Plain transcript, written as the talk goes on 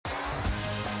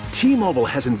T-Mobile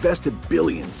has invested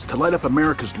billions to light up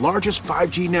America's largest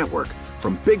 5G network,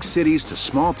 from big cities to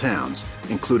small towns,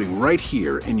 including right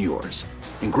here in yours.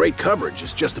 And great coverage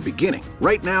is just the beginning.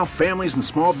 Right now, families and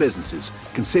small businesses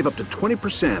can save up to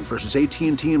 20% versus AT&T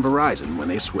and Verizon when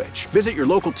they switch. Visit your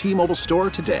local T-Mobile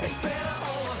store today.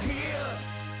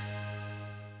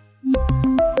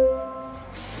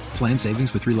 Plan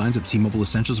savings with 3 lines of T-Mobile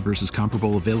Essentials versus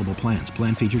comparable available plans.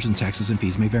 Plan features and taxes and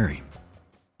fees may vary.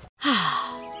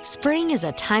 Spring is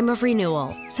a time of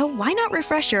renewal, so why not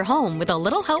refresh your home with a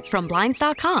little help from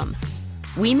Blinds.com?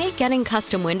 We make getting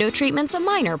custom window treatments a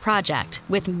minor project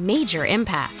with major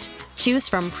impact. Choose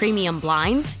from premium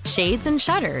blinds, shades, and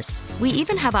shutters. We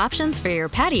even have options for your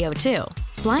patio, too.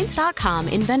 Blinds.com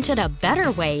invented a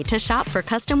better way to shop for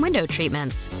custom window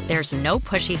treatments. There's no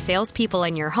pushy salespeople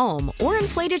in your home or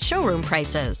inflated showroom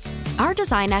prices. Our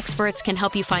design experts can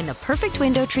help you find the perfect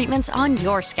window treatments on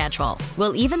your schedule.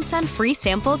 We'll even send free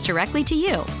samples directly to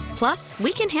you. Plus,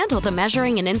 we can handle the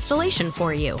measuring and installation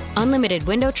for you. Unlimited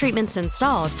window treatments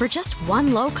installed for just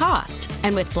one low cost.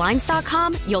 And with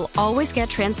Blinds.com, you'll always get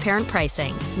transparent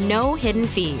pricing. No hidden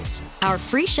fees. Our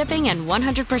free shipping and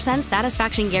 100%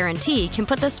 satisfaction guarantee can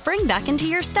put the spring back into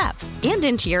your step and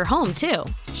into your home, too.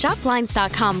 Shop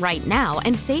Blinds.com right now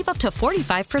and save up to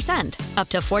 45%. Up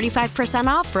to 45%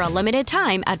 off for a limited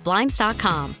time at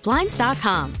Blinds.com.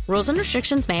 Blinds.com. Rules and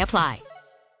restrictions may apply.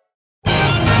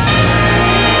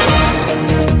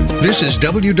 This is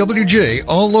WWJ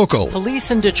All Local. Police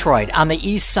in Detroit on the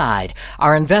east side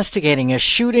are investigating a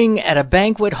shooting at a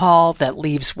banquet hall that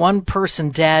leaves 1 person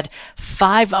dead,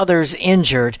 5 others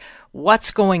injured.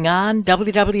 What's going on?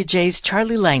 WWJ's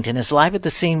Charlie Langton is live at the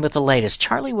scene with the latest.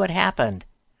 Charlie, what happened?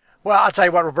 Well, I'll tell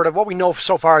you what, Roberta, what we know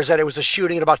so far is that it was a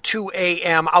shooting at about 2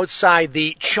 a.m. outside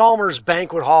the Chalmers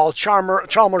Banquet Hall,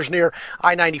 Chalmers near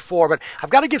I-94. But I've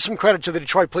got to give some credit to the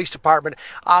Detroit Police Department.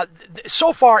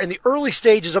 So far, in the early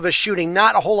stages of the shooting,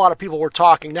 not a whole lot of people were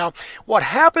talking. Now, what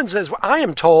happens is, what I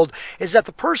am told, is that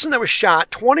the person that was shot,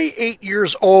 28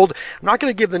 years old, I'm not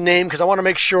going to give the name because I want to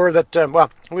make sure that,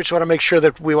 we just want to make sure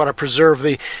that we want to preserve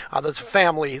the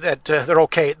family, that they're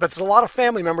okay. But there's a lot of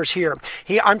family members here.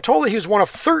 I'm told that he was one of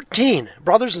 13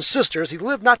 brothers and sisters. He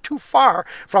lived not too far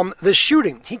from this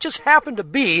shooting. He just happened to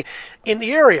be in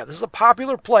the area. This is a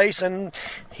popular place, and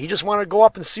he just wanted to go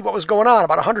up and see what was going on.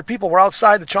 About 100 people were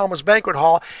outside the Chalmers Banquet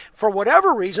Hall. For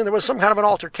whatever reason, there was some kind of an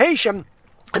altercation,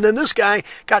 and then this guy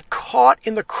got caught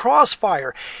in the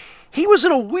crossfire. He was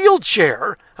in a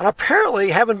wheelchair and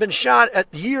apparently having been shot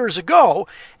at years ago,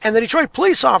 and the Detroit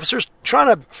police officers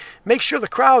trying to make sure the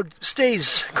crowd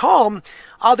stays calm.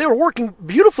 They were working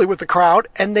beautifully with the crowd,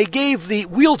 and they gave the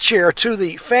wheelchair to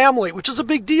the family, which is a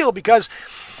big deal because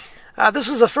this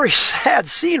is a very sad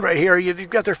scene right here. You've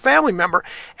got their family member,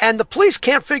 and the police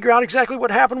can't figure out exactly what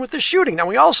happened with the shooting. Now,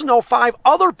 we also know 5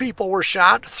 other people were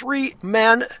shot, 2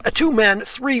 men,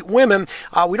 3 women.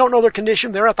 We don't know their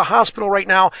condition. They're at the hospital right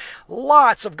now.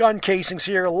 Lots of gun casings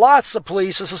here, lots of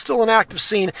police. This is still an active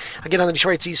scene, again, on the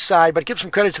Detroit's east side, but give some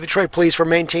credit to the Detroit police for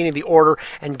maintaining the order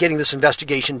and getting this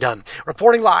investigation done.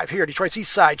 Reporting live here, Detroit's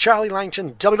east side, Charlie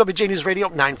Langton, WWJ News Radio,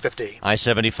 950.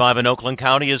 I-75 in Oakland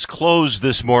County is closed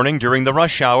this morning during the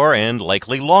rush hour and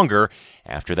likely longer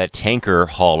after that tanker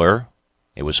hauler,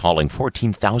 it was hauling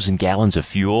 14,000 gallons of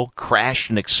fuel, crashed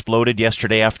and exploded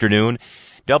yesterday afternoon.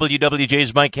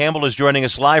 WWJ's Mike Campbell is joining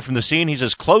us live from the scene. He's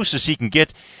as close as he can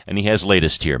get, and he has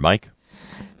latest here. Mike?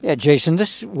 Yeah, Jason,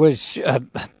 this was a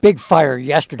big fire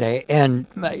yesterday, and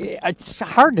it's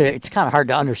kind of hard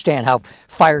to understand how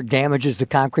fire damages the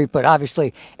concrete, but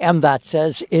obviously MDOT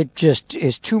says it just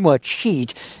is too much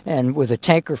heat, and with a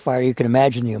tanker fire, you can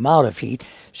imagine the amount of heat.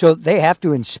 So they have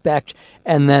to inspect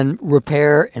and then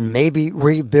repair and maybe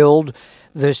rebuild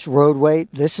this roadway.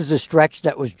 This is a stretch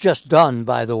that was just done,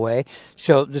 by the way.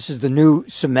 So this is the new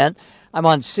cement. I'm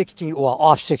on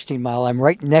off 16 Mile. I'm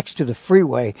right next to the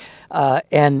freeway,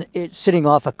 and it's sitting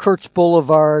off of Kurtz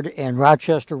Boulevard and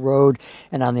Rochester Road,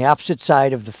 and on the opposite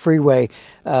side of the freeway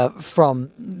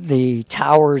from the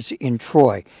towers in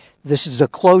Troy. This is a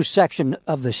closed section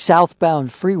of the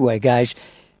southbound freeway, guys,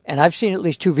 and I've seen at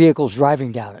least 2 vehicles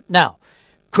driving down it. Now,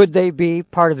 could they be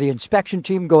part of the inspection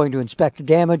team going to inspect the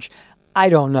damage? I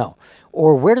don't know.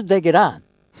 Or where did they get on?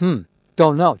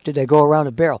 Don't know. Did they go around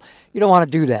a barrel? You don't want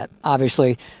to do that.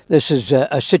 Obviously, this is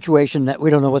a situation that we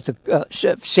don't know what the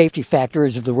safety factor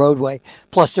is of the roadway.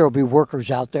 Plus, there will be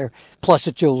workers out there. Plus,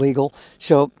 it's illegal.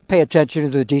 So pay attention to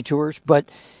the detours. But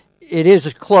it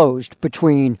is closed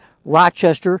between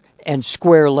Rochester and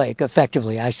Square Lake,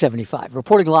 effectively I-75.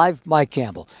 Reporting live, Mike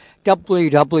Campbell,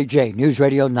 WWJ News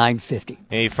Radio 950.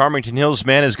 A Farmington Hills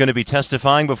man is going to be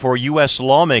testifying before U.S.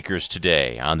 lawmakers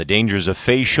today on the dangers of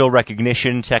facial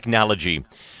recognition technology.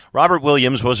 Robert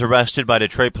Williams was arrested by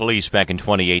Detroit police back in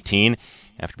 2018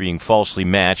 after being falsely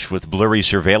matched with blurry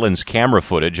surveillance camera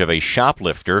footage of a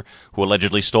shoplifter who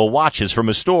allegedly stole watches from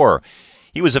a store.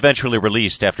 He was eventually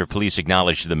released after police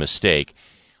acknowledged the mistake.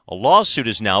 A lawsuit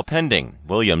is now pending.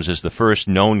 Williams is the first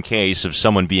known case of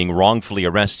someone being wrongfully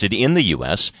arrested in the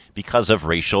U.S. because of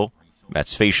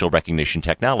facial recognition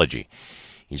technology.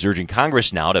 He's urging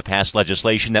Congress now to pass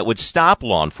legislation that would stop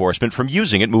law enforcement from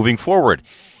using it moving forward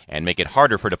and make it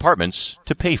harder for departments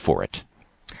to pay for it.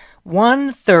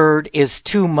 1/3 is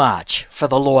too much for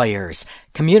the lawyers.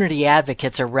 Community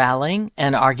advocates are rallying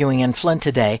and arguing in Flint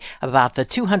today about the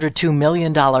 $202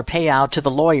 million payout to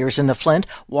the lawyers in the Flint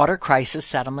water crisis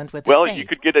settlement with the state. Well, you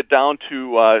could get it down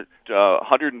to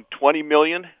 $120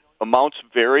 million. Amounts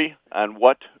vary on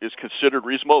what is considered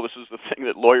reasonable. This is the thing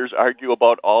that lawyers argue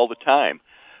about all the time.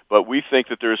 But we think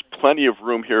that there's plenty of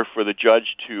room here for the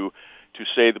judge to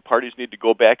say the parties need to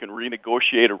go back and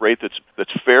renegotiate a rate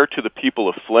that's fair to the people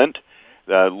of Flint.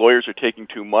 The lawyers are taking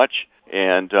too much,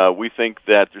 and we think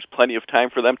that there's plenty of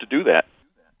time for them to do that.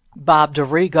 Bob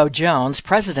Dorigo-Jones,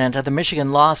 president of the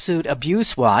Michigan Lawsuit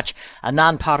Abuse Watch, a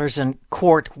nonpartisan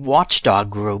court watchdog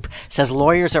group, says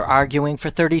lawyers are arguing for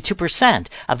 32%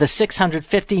 of the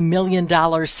 $650 million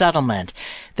settlement.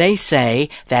 They say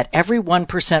that every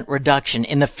 1% reduction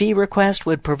in the fee request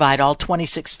would provide all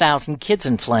 26,000 kids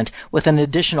in Flint with an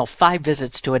additional 5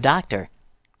 visits to a doctor.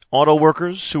 Auto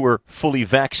workers who are fully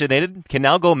vaccinated can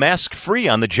now go mask-free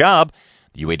on the job.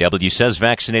 The UAW says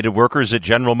vaccinated workers at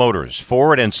General Motors,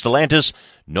 Ford, and Stellantis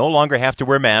no longer have to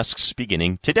wear masks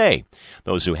beginning today.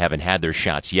 Those who haven't had their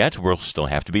shots yet will still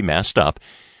have to be masked up.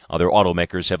 Other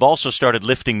automakers have also started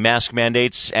lifting mask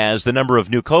mandates as the number of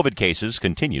new COVID cases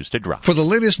continues to drop. For the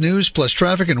latest news plus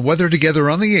traffic and weather together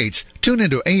on the 8s, tune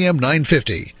into AM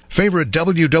 950. Favorite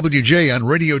WWJ on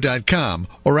radio.com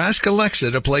or ask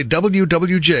Alexa to play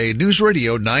WWJ News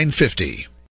Radio 950.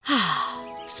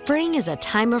 Spring is a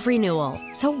time of renewal,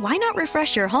 so why not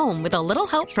refresh your home with a little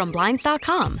help from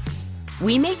Blinds.com?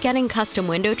 We make getting custom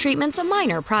window treatments a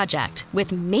minor project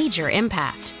with major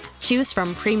impact. Choose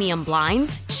from premium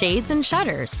blinds, shades, and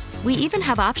shutters. We even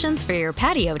have options for your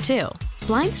patio, too.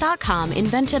 Blinds.com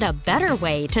invented a better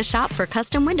way to shop for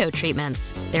custom window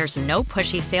treatments. There's no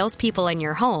pushy salespeople in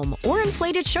your home or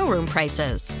inflated showroom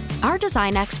prices. Our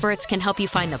design experts can help you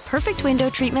find the perfect window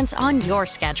treatments on your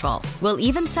schedule. We'll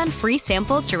even send free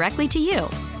samples directly to you.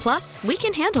 Plus, we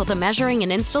can handle the measuring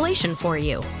and installation for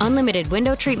you. Unlimited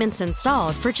window treatments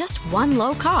installed for just one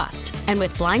low cost. And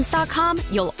with Blinds.com,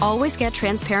 you'll always get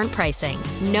transparent pricing.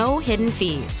 No hidden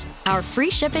fees. Our free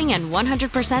shipping and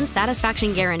 100%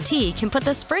 satisfaction guarantee can put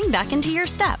the spring back into your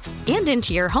step and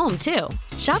into your home, too.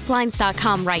 Shop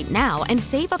Blinds.com right now and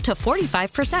save up to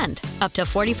 45%. Up to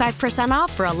 45%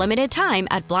 off for a limited time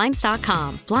at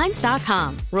Blinds.com.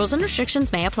 Blinds.com. Rules and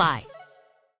restrictions may apply.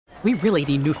 We really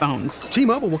need new phones.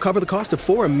 T-Mobile will cover the cost of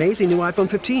 4 amazing new iPhone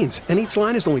 15s, and each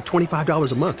line is only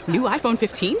 $25 a month. New iPhone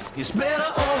 15s? It's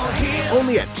better over here.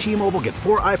 Only at T-Mobile, get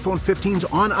 4 iPhone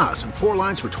 15s on us and 4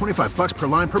 lines for $25 per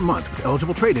line per month with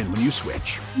eligible trade-in when you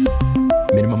switch.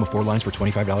 Minimum of 4 lines for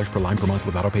 $25 per line per month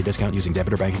with autopay discount using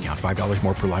debit or bank account. $5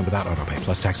 more per line without autopay,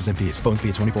 plus taxes and fees. Phone fee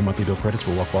at 24 monthly bill credits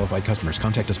for well-qualified customers.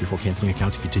 Contact us before canceling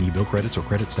account to continue bill credits or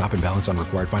credit stop and balance on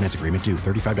required finance agreement due.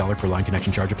 $35 per line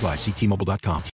connection charge applies. See T-Mobile.com.